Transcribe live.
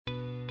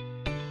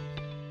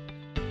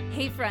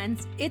Hey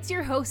friends, it's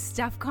your host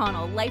Steph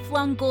Connell,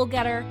 lifelong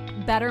goal-getter,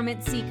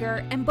 betterment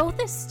seeker, and both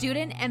a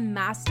student and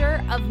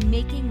master of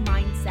making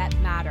mindset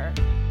matter.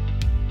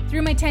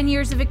 Through my 10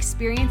 years of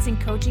experience in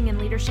coaching and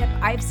leadership,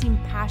 I've seen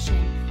passion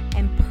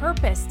and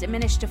purpose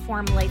diminish to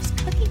form life's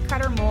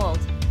cookie-cutter mold.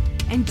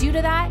 And due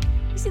to that,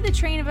 you see the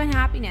train of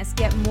unhappiness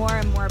get more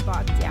and more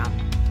bogged down.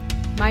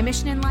 My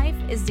mission in life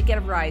is to get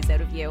a rise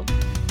out of you.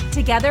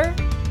 Together,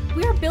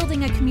 we are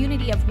building a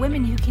community of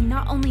women who can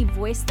not only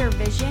voice their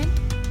vision,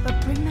 but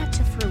bring that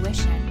to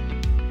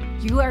fruition.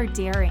 You are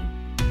daring.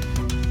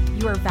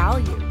 You are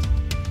valued.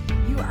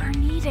 You are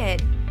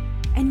needed.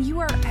 And you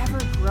are ever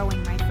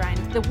growing, my friend.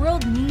 The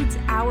world needs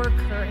our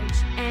courage,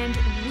 and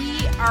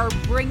we are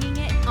bringing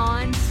it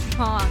on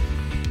strong.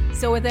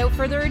 So without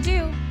further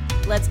ado,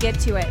 let's get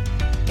to it.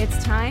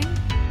 It's time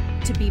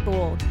to be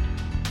bold.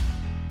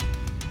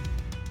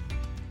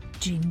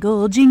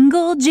 Jingle,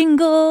 jingle,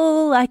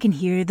 jingle, I can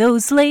hear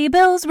those sleigh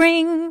bells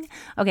ring.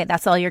 Okay,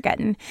 that's all you're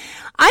getting.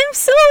 I'm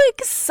so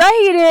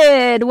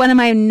excited. When am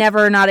I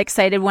never not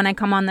excited when I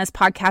come on this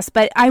podcast?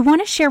 But I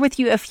want to share with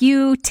you a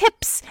few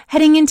tips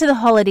heading into the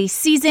holiday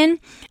season.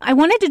 I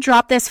wanted to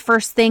drop this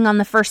first thing on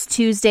the first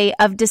Tuesday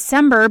of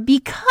December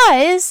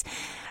because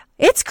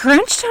it's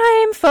crunch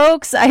time,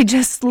 folks. I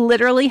just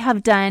literally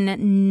have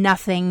done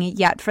nothing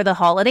yet for the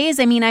holidays.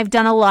 I mean, I've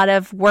done a lot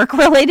of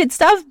work-related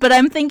stuff, but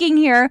I'm thinking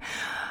here,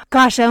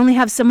 gosh, I only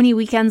have so many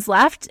weekends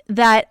left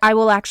that I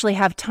will actually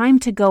have time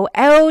to go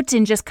out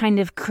and just kind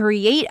of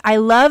create. I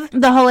love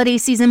the holiday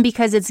season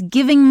because it's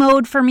giving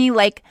mode for me,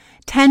 like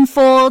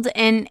tenfold,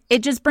 and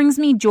it just brings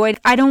me joy.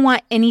 I don't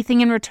want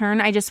anything in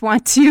return. I just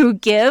want to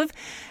give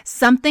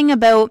something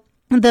about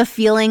the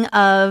feeling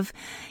of,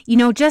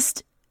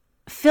 just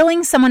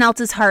filling someone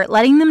else's heart,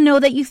 letting them know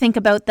that you think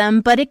about them,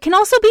 but it can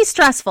also be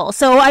stressful.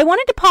 So I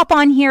wanted to pop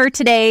on here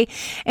today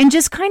and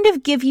just kind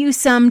of give you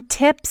some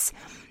tips,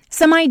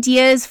 some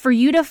ideas for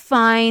you to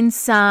find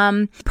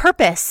some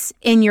purpose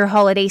in your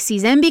holiday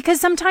season,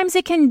 because sometimes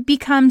it can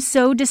become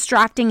so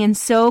distracting and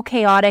so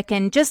chaotic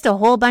and just a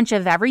whole bunch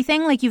of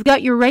everything. Like you've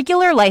got your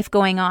regular life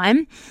going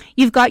on,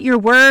 you've got your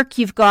work,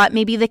 you've got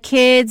maybe the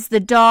kids,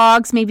 the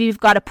dogs, maybe you've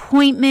got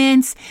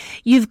appointments,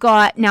 you've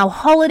got now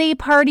holiday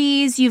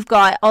parties, you've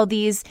got all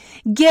these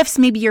gifts,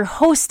 maybe you're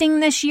hosting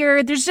this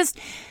year. There's just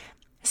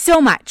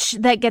so much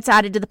that gets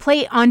added to the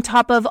plate on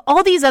top of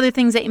all these other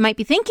things that you might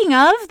be thinking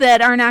of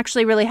that aren't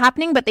actually really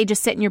happening, but they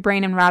just sit in your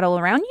brain and rattle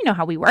around. You know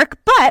how we work.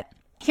 But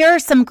here are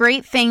some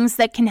great things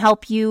that can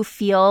help you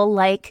feel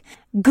like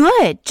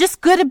just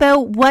good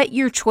about what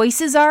your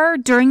choices are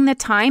during the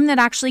time that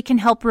actually can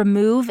help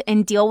remove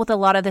and deal with a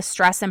lot of the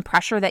stress and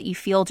pressure that you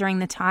feel during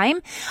the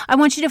time. I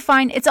want you to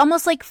it's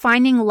almost like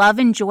finding love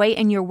and joy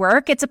in your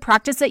work. It's a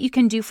practice that you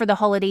can do for the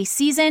holiday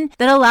season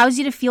that allows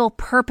you to feel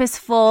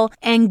purposeful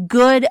and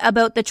good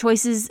about the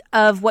choices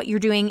of what you're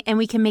doing. And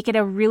we can make it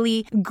a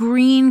really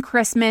green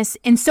Christmas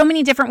in so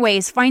many different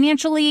ways.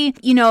 Financially,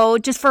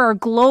 just for our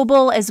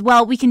global as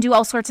well. We can do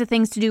all sorts of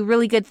things to do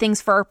really good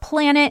things for our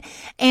planet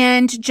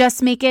and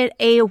just make it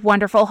a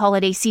wonderful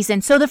holiday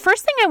season. So the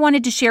first thing I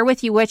wanted to share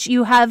with you, which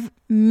you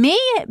may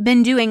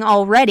been doing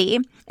already,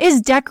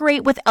 is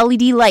decorate with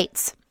LED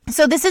lights.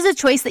 So this is a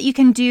choice that you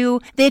can do.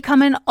 They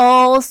come in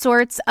all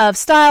sorts of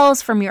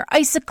styles, from your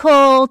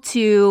icicle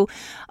to,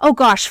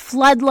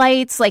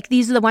 floodlights. Like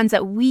these are the ones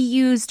that we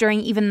use during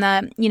even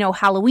the,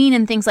 Halloween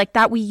and things like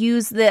that. We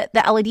use the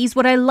LEDs.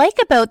 What I like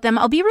about them,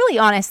 I'll be really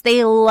honest,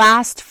 they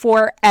last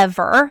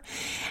forever.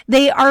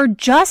 They are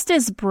just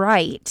as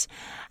bright.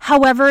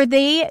 However,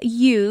 they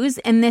use,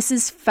 and this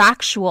is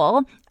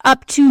factual,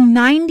 up to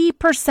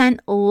 90%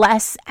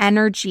 less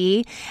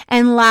energy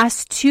and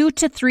last 2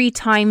 to 3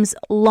 times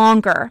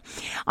longer.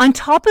 On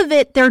top of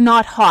it, they're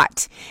not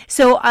hot.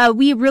 So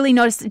we really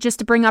noticed, just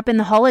to bring up in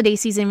the holiday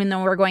season, even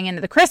though we're going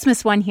into the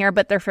Christmas one here,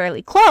 but they're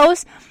fairly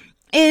close,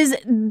 is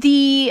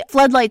the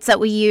floodlights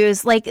that we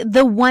use. Like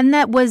the one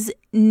that was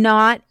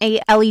not a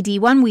LED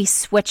one, we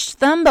switched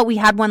them, but we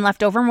had one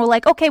left over and we're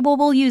like, okay, well,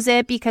 we'll use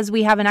it because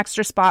we have an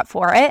extra spot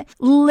for it.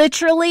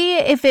 Literally,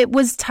 if it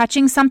was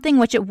touching something,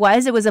 which it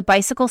was a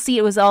bicycle seat,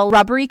 it was all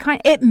rubbery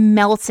kind, it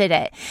melted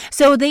it.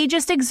 So they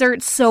just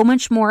exert so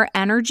much more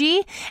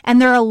energy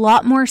and they're a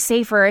lot more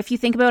safer. If you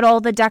think about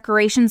all the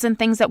decorations and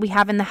things that we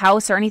have in the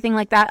house or anything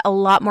like that, a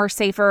lot more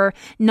safer,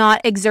 not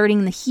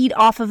exerting the heat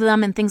off of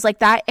them and things like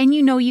that. And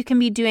you can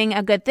be doing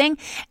a good thing.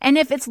 And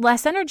if it's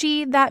less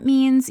energy, that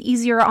means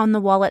easier on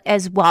the wallet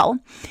as well.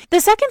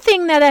 The second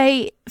thing that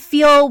I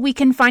feel we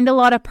can find a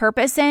lot of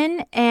purpose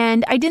in,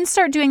 and I didn't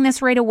start doing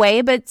this right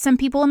away, but some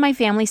people in my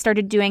family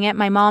started doing it.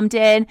 My mom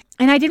did,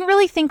 and I didn't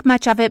really think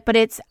much of it, but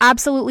it's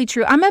absolutely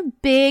true. I'm a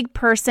big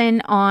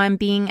person on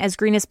being as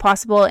green as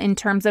possible in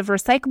terms of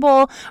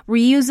recyclable,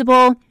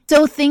 reusable,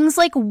 So things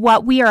like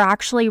what we are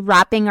actually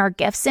wrapping our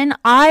gifts in,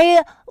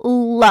 I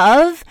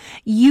love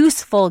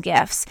useful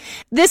gifts.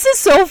 This is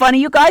so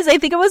funny, you guys. I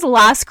think it was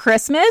last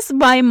Christmas.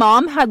 My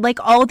mom had like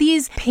all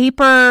these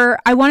paper,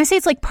 I want to say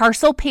it's like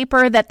parcel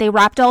paper that they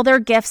wrapped all their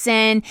gifts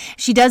in.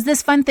 She does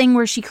this fun thing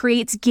where she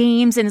creates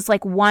games and it's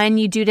like one,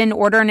 you do it in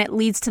order and it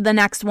leads to the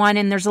next one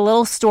and there's a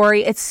little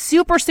story. It's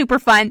super, super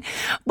fun.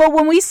 But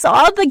when we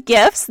saw the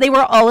gifts, they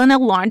were all in a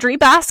laundry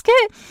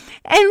basket.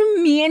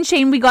 And me and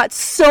Shane, we got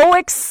so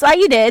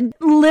excited.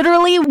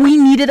 Literally, we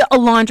needed a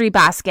laundry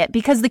basket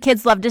because the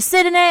kids love to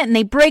sit in it and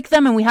they break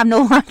them and we have no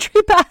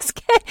laundry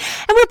basket.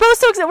 And we're both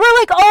so excited. We're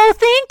like, oh,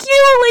 thank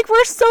you. Like,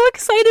 we're so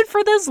excited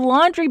for this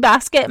laundry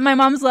basket. And my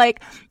mom's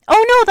like,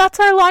 oh no, that's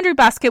our laundry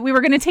basket. We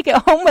were going to take it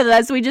home with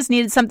us. We just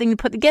needed something to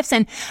put the gifts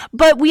in.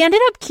 But we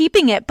ended up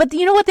keeping it. But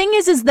you know what thing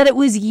is that it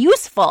was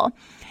useful.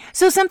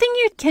 So something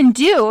you can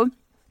do,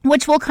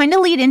 which will kind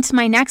of lead into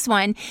my next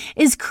one,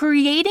 is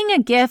creating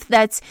a gift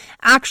that's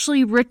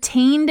actually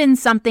retained in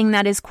something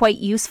that is quite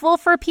useful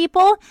for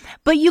people,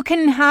 but you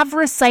can have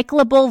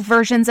recyclable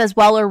versions as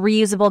well or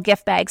reusable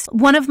gift bags.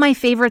 One of my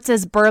favorites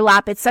is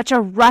burlap. It's such a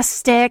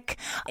rustic,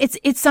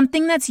 it's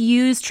something that's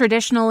used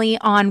traditionally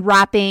on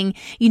wrapping,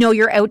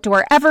 your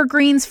outdoor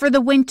evergreens for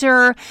the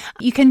winter.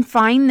 You can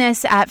find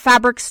this at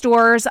fabric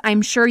stores.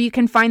 I'm sure you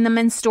can find them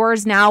in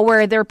stores now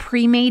where they're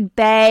pre-made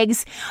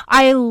bags.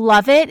 I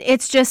love it.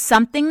 It's just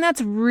something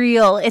that's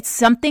real. It's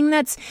something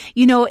that's,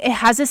 it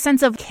has a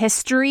sense of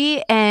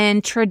history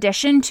and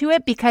tradition to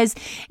it because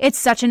it's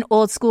such an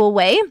old school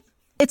way.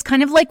 It's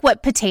kind of like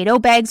what potato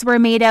bags were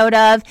made out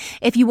of.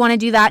 If you want to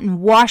do that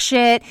and wash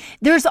it,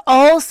 there's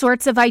all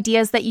sorts of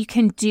ideas that you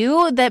can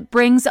do that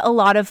brings a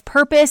lot of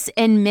purpose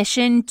and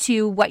mission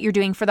to what you're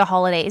doing for the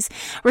holidays.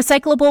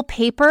 Recyclable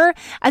paper,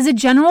 as a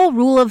general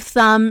rule of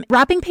thumb,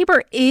 wrapping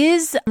paper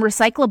is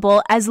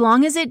recyclable as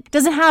long as it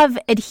doesn't have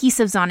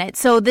adhesives on it.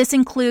 So this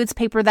includes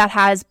paper that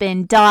has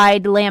been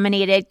dyed,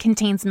 laminated,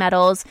 contains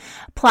metals,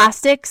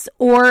 plastics,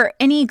 or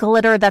any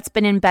glitter that's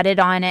been embedded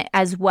on it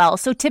as well.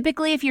 So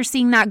typically, if you're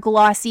seeing that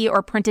glossy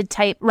or printed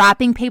type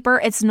wrapping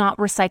paper, it's not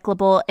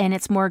recyclable and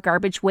it's more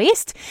garbage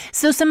waste.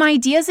 So some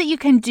ideas that you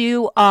can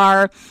do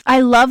are,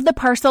 I love the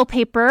parcel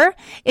paper.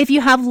 If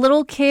you have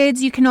little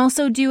kids, you can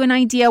also do an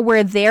idea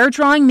where they're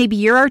drawing. Maybe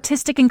you're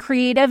artistic and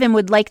creative and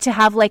would like to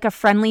have like a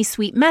friendly,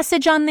 sweet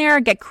message on there.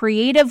 Get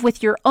creative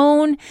with your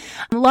own.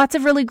 Lots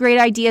of really great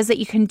ideas that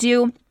you can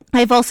do.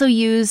 I've also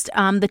used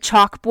the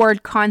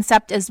chalkboard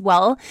concept as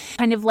well,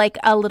 kind of like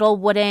a little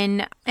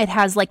wooden, it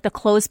has like the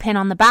clothespin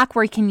on the back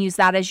where you can use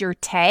that as your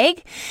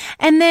tag.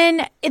 And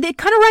then it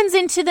kind of runs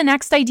into the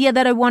next idea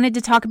that I wanted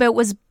to talk about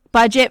was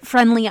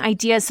budget-friendly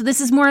ideas. So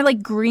this is more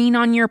like green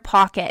on your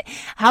pocket.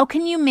 How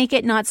can you make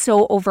it not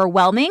so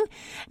overwhelming?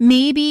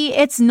 Maybe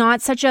it's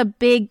not such a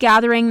big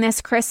gathering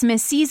this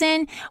Christmas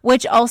season,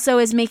 which also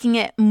is making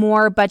it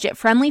more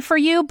budget-friendly for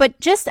you, but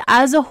just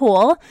as a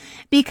whole,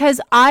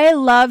 because I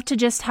love to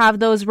just have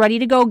those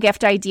ready-to-go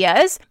gift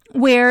ideas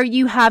where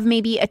you have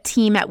maybe a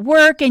team at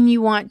work and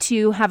you want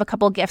to have a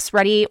couple gifts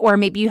ready, or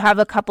maybe you have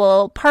a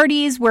couple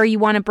parties where you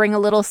want to bring a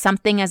little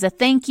something as a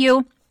thank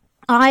you.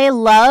 I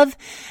love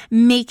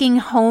making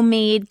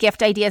homemade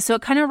gift ideas. So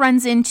it kind of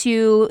runs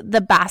into the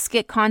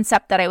basket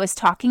concept that I was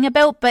talking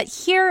about, but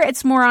here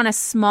it's more on a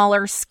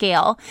smaller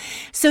scale.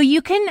 So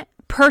you can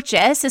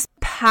purchase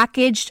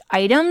packaged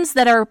items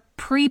that are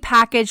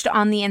pre-packaged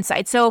on the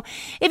inside. So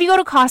if you go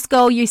to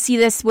Costco, you see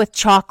this with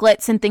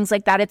chocolates and things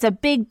like that. It's a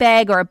big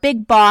bag or a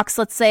big box,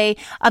 let's say,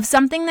 of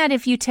something that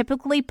if you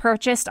typically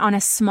purchased on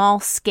a small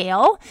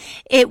scale,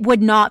 it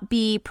would not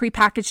be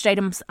pre-packaged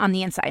items on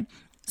the inside.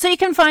 So you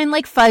can find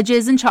like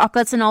fudges and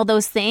chocolates and all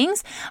those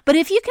things. But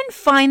if you can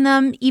find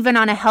them even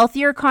on a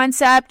healthier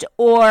concept,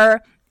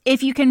 or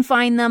if you can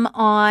find them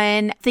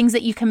on things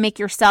that you can make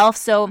yourself.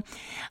 So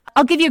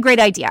I'll give you a great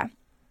idea.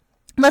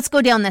 Let's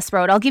go down this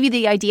road. I'll give you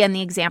the idea and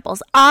the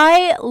examples.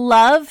 I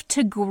love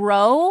to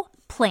grow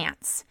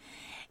plants.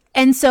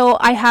 And so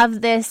I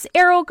have this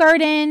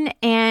AeroGarden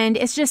and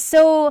it's just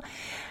so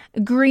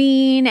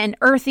green and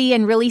earthy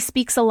and really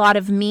speaks a lot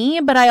of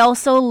me, but I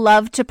also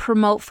love to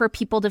promote for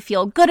people to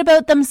feel good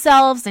about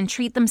themselves and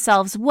treat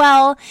themselves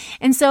well.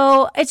 And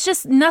so it's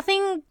just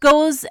nothing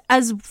goes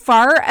as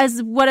far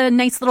as what a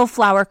nice little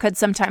flower could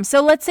sometimes.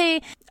 So let's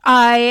say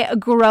I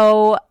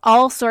grow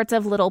all sorts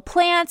of little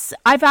plants.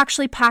 I've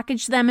actually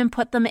packaged them and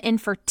put them in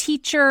for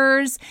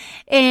teachers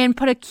and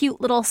put a cute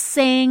little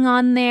saying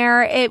on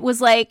there. It was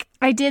like,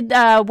 I did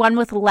one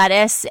with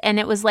lettuce and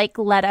it was like,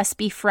 let us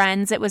be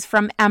friends. It was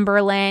from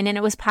Emberlyn and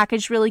it was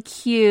packaged really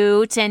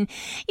cute. And,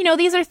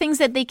 these are things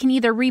that they can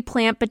either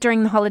replant, but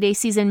during the holiday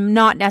season,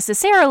 not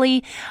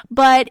necessarily,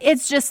 but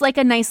it's just like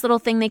a nice little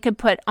thing they could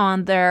put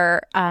on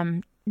their,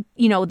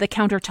 the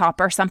countertop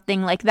or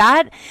something like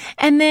that.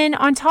 And then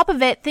on top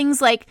of it,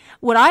 things like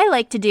what I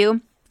like to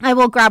do I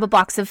will grab a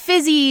box of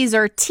fizzies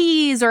or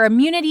teas or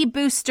immunity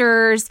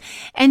boosters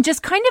and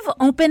just kind of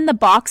open the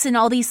box, and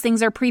all these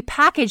things are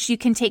prepackaged. You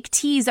can take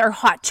teas or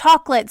hot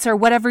chocolates or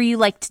whatever you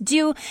like to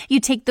do. You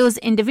take those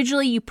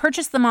individually, you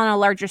purchase them on a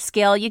larger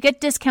scale. You get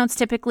discounts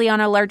typically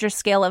on a larger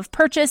scale of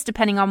purchase,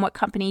 depending on what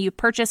company you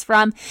purchase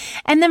from.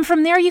 And then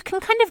from there, you can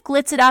kind of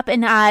glitz it up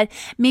and add,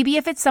 maybe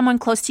if it's someone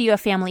close to you, a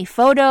family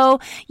photo.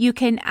 You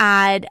can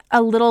add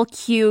a little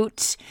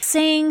cute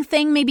saying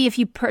thing, maybe if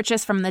you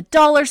purchase from the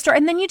dollar store,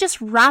 and then you just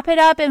wrap it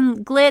up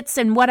in glitz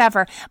and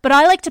whatever. But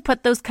I like to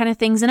put those kind of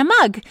things in a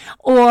mug,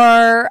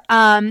 or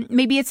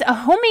maybe it's a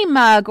homemade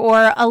mug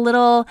or a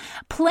little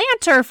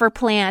planter for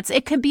plants.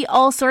 It could be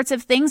all sorts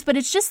of things, but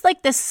it's just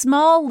like this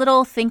small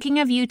little thinking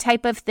of you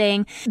type of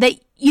thing that,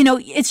 you know,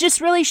 it's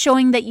just really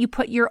showing that you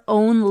put your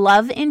own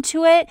love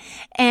into it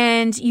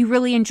and you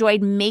really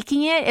enjoyed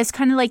making it. It's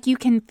kind of like you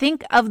can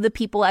think of the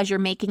people as you're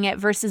making it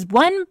versus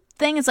one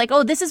thing is like,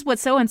 oh, this is what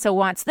so-and-so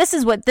wants. This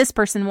is what this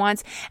person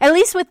wants. At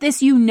least with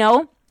this, you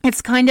know, it's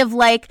kind of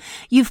like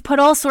you've put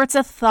all sorts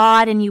of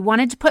thought and you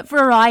wanted to put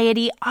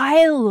variety.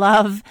 I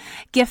love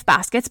gift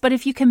baskets, but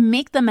if you can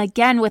make them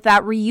again with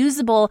that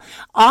reusable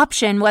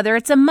option, whether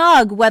it's a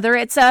mug, whether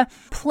it's a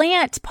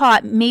plant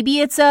pot, maybe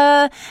it's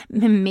a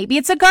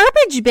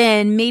garbage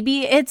bin,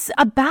 maybe it's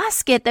a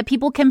basket that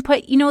people can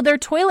put, you know, their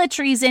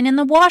toiletries in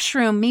the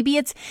washroom. Maybe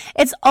it's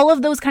all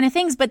of those kind of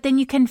things, but then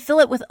you can fill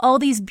it with all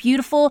these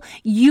beautiful,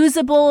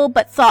 usable,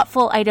 but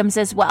thoughtful items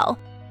as well.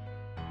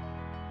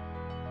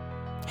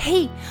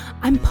 Hey,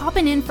 I'm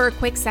popping in for a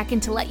quick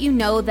second to let you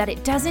know that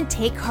it doesn't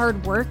take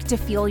hard work to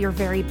feel your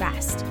very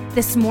best.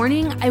 This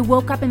morning, I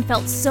woke up and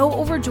felt so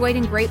overjoyed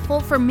and grateful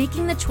for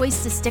making the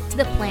choice to stick to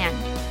the plan.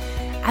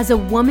 As a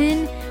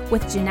woman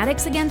with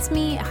genetics against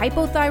me,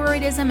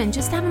 hypothyroidism, and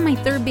just having my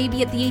third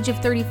baby at the age of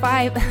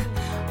 35,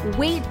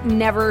 weight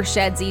never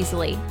sheds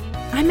easily.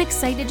 I'm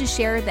excited to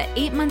share that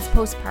 8 months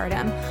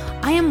postpartum,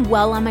 I am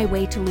well on my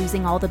way to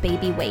losing all the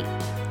baby weight.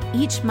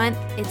 Each month,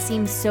 it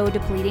seems so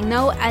depleting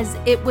though, as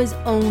it was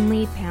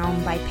only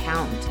pound by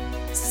pound.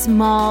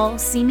 Small,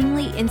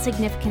 seemingly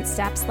insignificant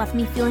steps left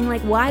me feeling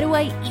like, why do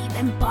I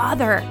even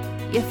bother?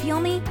 You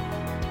feel me?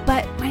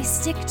 But my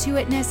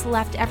stick-to-itness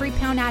left every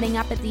pound adding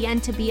up at the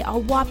end to be a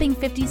whopping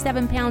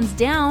 57 pounds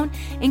down,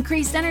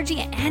 increased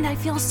energy, and I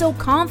feel so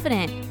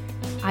confident.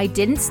 I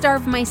didn't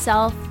starve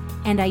myself,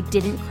 and I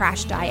didn't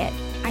crash diet.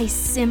 I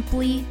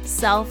simply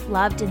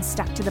self-loved and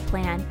stuck to the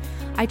plan.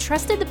 I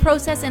trusted the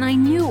process, and I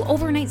knew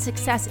overnight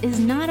success is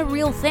not a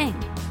real thing.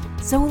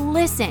 So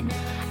listen,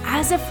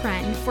 as a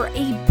friend, for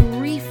a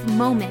brief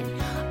moment,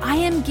 I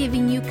am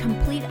giving you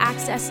complete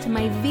access to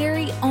my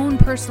very own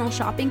personal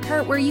shopping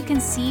cart where you can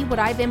see what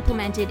I've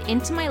implemented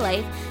into my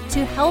life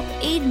to help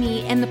aid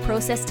me in the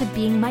process to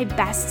being my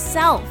best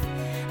self.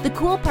 The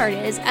cool part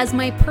is, as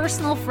my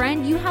personal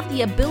friend, you have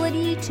the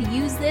ability to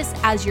use this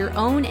as your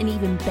own, and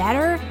even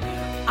better,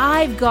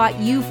 I've got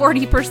you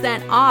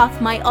 40%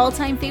 off my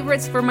all-time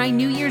favorites for my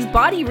New Year's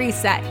body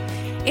reset.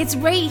 It's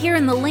right here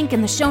in the link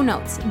in the show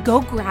notes.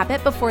 Go grab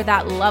it before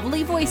that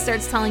lovely voice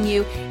starts telling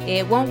you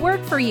it won't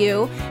work for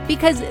you,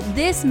 because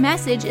this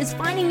message is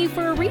finding you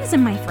for a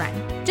reason, my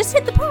friend. Just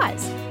hit the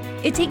pause.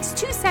 It takes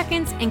 2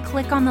 seconds and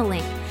click on the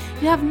link.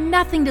 You have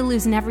nothing to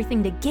lose and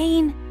everything to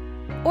gain.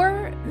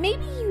 Or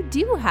maybe you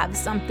do have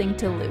something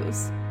to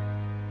lose.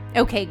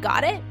 Okay,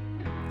 got it?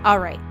 All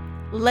right,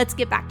 let's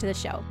get back to the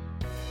show.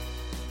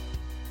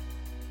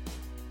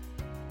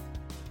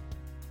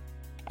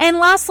 And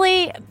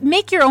lastly,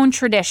 make your own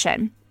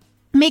tradition.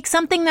 Make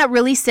something that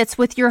really sits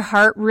with your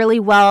heart really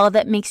well,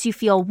 that makes you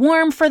feel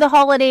warm for the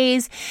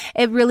holidays.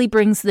 It really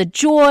brings the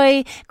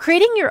joy.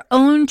 Creating your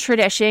own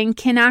tradition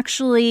can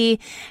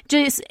actually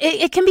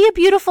it can be a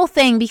beautiful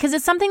thing because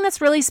it's something that's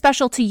really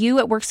special to you.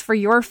 It works for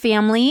your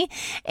family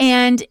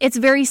and it's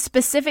very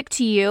specific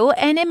to you.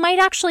 And it might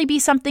actually be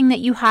something that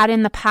you had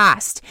in the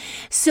past.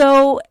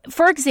 So,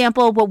 for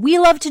example, what we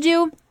love to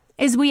do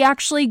is we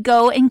actually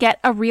go and get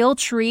a real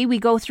tree. We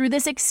go through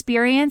this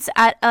experience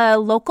at a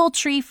local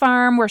tree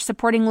farm. We're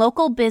supporting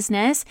local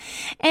business.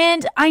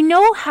 And I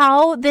know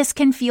how this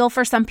can feel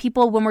for some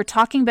people when we're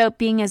talking about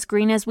being as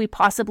green as we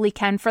possibly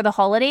can for the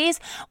holidays,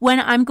 when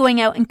I'm going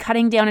out and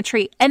cutting down a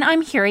tree. And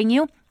I'm hearing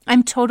you.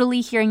 I'm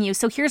totally hearing you.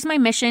 So here's my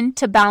mission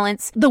to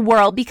balance the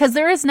world, because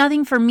there is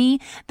nothing for me,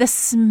 the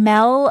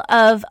smell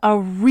of a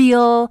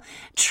real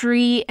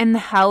tree in the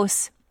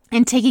house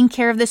and taking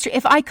care of this tree.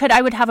 If I could,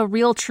 I would have a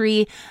real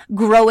tree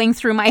growing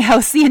through my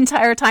house the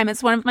entire time.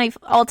 It's one of my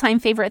all-time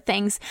favorite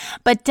things.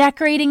 But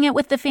decorating it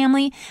with the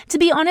family, to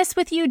be honest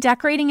with you,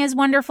 decorating is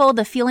wonderful,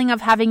 the feeling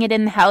of having it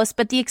in the house,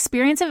 but the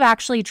experience of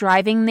actually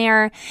driving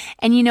there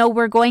and, you know,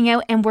 we're going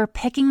out and we're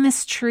picking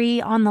this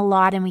tree on the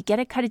lot and we get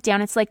to cut it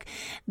down. It's like,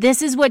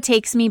 this is what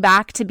takes me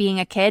back to being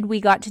a kid. We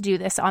got to do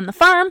this on the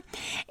farm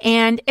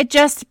and it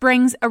just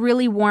brings a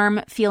really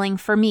warm feeling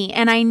for me.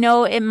 And I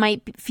know it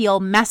might feel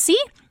messy,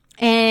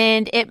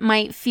 and it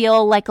might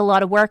feel like a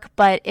lot of work,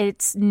 but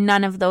it's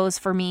none of those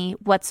for me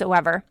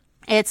whatsoever.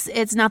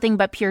 It's nothing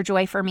but pure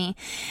joy for me.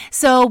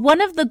 So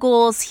one of the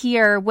goals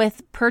here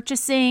with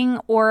purchasing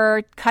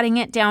or cutting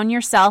it down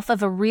yourself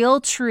of a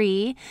real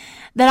tree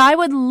that I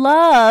would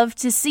love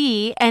to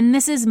see, and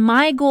this is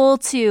my goal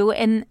too,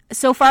 and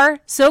so far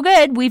so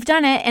good, we've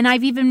done it, and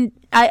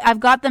I've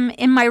got them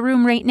in my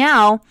room right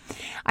now.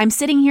 I'm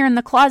sitting here in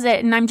the closet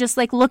and I'm just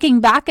like looking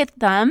back at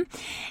them,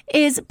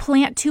 is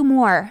plant 2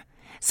 more.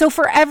 So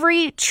for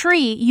every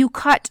tree you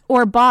cut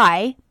or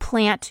buy,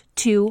 plant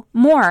 2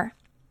 more.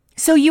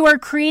 So you are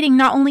creating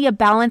not only a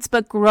balance,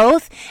 but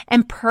growth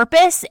and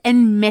purpose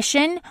and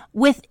mission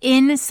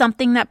within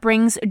something that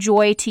brings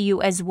joy to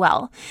you as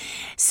well.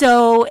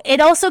 So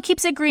it also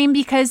keeps it green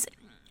because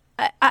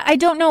I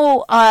don't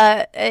know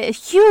a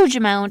huge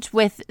amount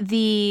with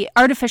the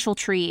artificial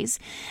trees,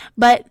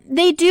 but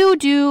they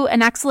do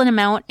an excellent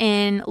amount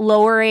in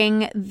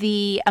lowering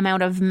the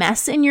amount of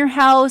mess in your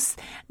house,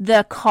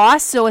 the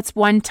cost, so it's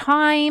one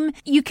time.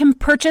 You can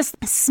purchase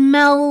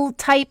smell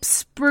type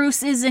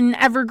spruces and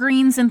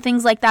evergreens and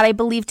things like that, I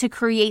believe, to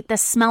create the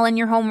smell in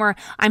your home, where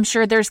I'm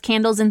sure there's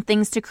candles and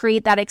things to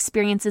create that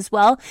experience as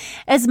well.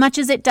 As much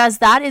as it does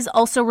that, is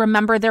also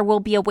remember there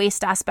will be a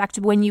waste aspect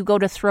when you go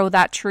to throw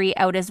that tree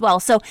out as well.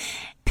 So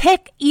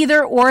pick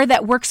either or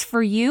that works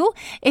for you.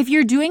 If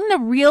you're doing the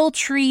real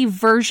tree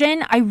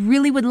version, I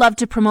really would love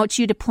to promote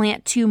you to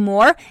plant 2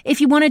 more. If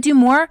you want to do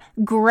more,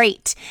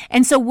 great.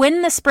 And so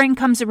when the spring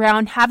comes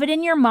around, have it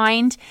in your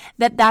mind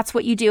that that's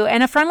what you do.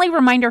 And a friendly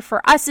reminder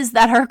for us is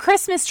that our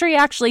Christmas tree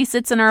actually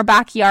sits in our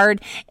backyard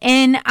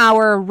in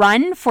our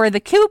run for the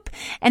coop,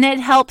 and it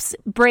helps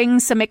bring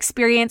some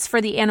experience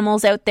for the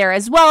animals out there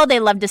as well.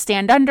 They love to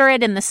stand under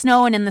it in the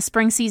snow and in the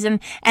spring season,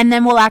 and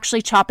then we'll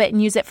actually chop it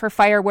and use it for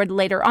firewood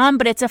later on.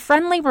 But it's a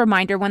friendly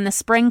reminder when the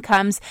spring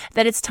comes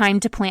that it's time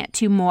to plant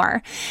 2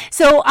 more.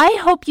 So I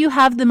hope you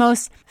have the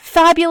most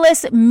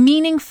fabulous,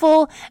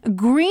 meaningful,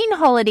 green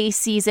holiday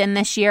season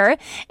this year.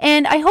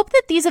 And I hope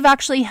that these have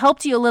actually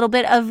helped you a little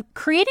bit of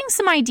creating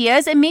some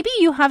ideas, and maybe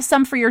you have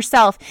some for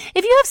yourself.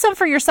 If you have some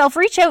for yourself,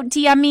 reach out,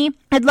 DM me.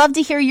 I'd love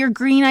to hear your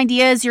green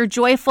ideas, your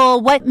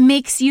joyful, what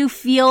makes you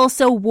feel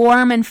so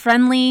warm and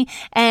friendly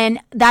and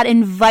that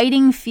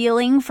inviting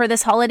feeling for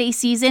this holiday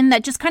season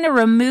that just kind of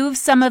removes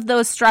some of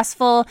those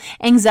stressful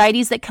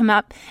anxieties that come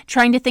up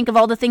trying to think of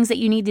all the things that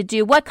you need to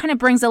do. What kind of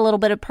brings a little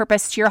bit of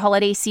purpose to your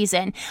holiday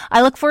season?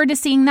 I look forward to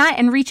seeing that,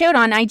 and reach out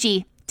on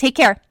IG. Take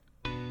care.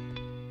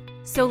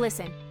 So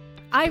listen,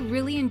 I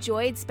really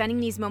enjoyed spending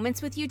these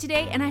moments with you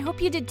today, and I hope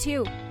you did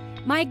too.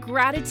 My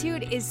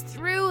gratitude is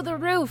through the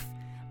roof.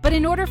 But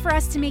in order for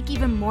us to make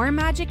even more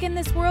magic in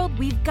this world,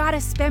 we've got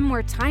to spend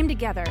more time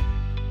together.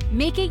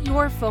 Make it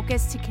your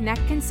focus to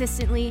connect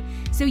consistently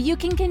so you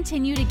can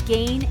continue to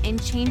gain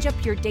and change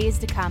up your days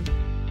to come.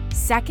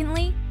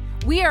 Secondly,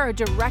 we are a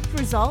direct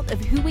result of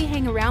who we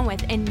hang around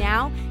with, and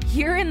now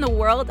you're in the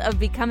world of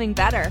becoming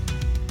better.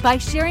 By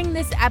sharing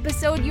this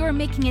episode, you are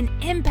making an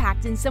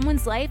impact in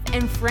someone's life,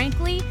 and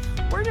frankly,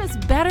 we're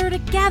just better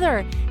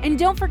together. And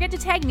don't forget to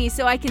tag me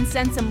so I can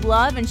send some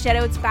love and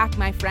shout-outs back,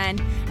 my friend.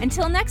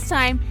 Until next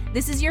time,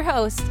 this is your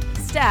host,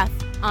 Steph,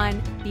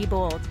 on Be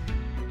Bold.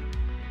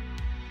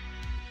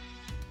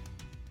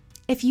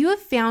 If you have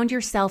found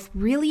yourself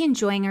really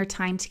enjoying our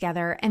time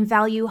together and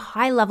value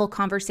high-level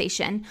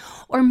conversation,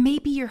 or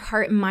maybe your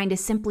heart and mind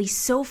is simply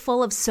so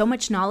full of so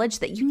much knowledge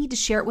that you need to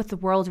share it with the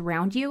world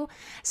around you,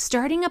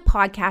 starting a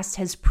podcast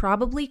has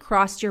probably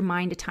crossed your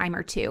mind a time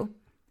or two.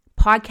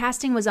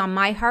 Podcasting was on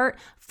my heart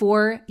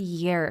for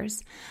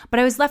years, but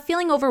I was left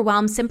feeling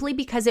overwhelmed simply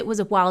because it was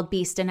a wild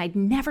beast and I'd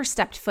never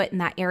stepped foot in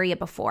that area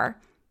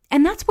before.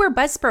 And that's where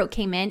Buzzsprout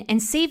came in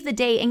and saved the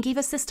day and gave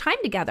us this time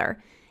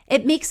together.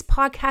 It makes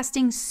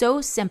podcasting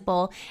so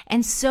simple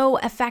and so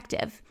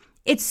effective.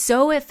 It's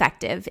so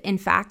effective, in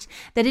fact,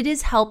 that it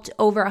has helped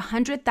over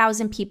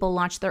 100,000 people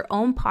launch their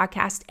own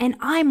podcast, and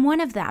I'm one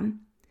of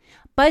them.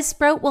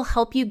 Buzzsprout will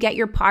help you get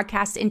your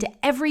podcast into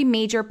every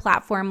major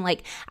platform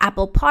like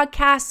Apple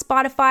Podcasts,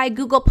 Spotify,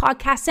 Google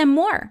Podcasts, and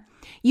more.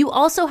 You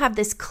also have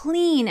this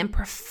clean and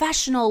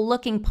professional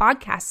looking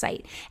podcast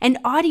site and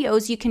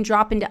audios you can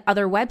drop into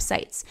other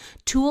websites,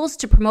 tools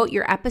to promote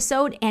your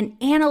episode, and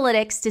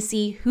analytics to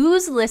see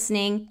who's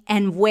listening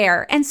and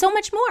where, and so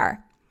much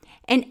more.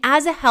 And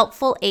as a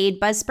helpful aid,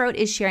 Buzzsprout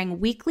is sharing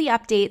weekly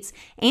updates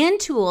and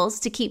tools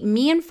to keep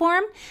me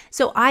informed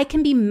so I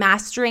can be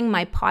mastering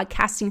my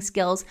podcasting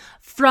skills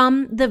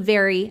from the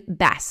very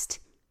best.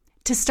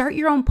 To start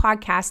your own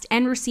podcast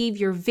and receive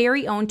your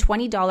very own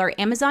 $20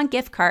 Amazon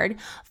gift card,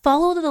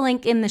 follow the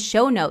link in the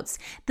show notes.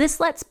 This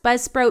lets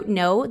Buzzsprout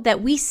know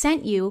that we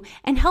sent you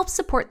and helps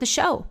support the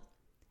show.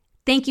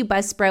 Thank you,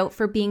 Buzzsprout,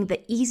 for being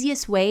the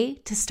easiest way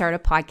to start a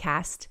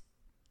podcast.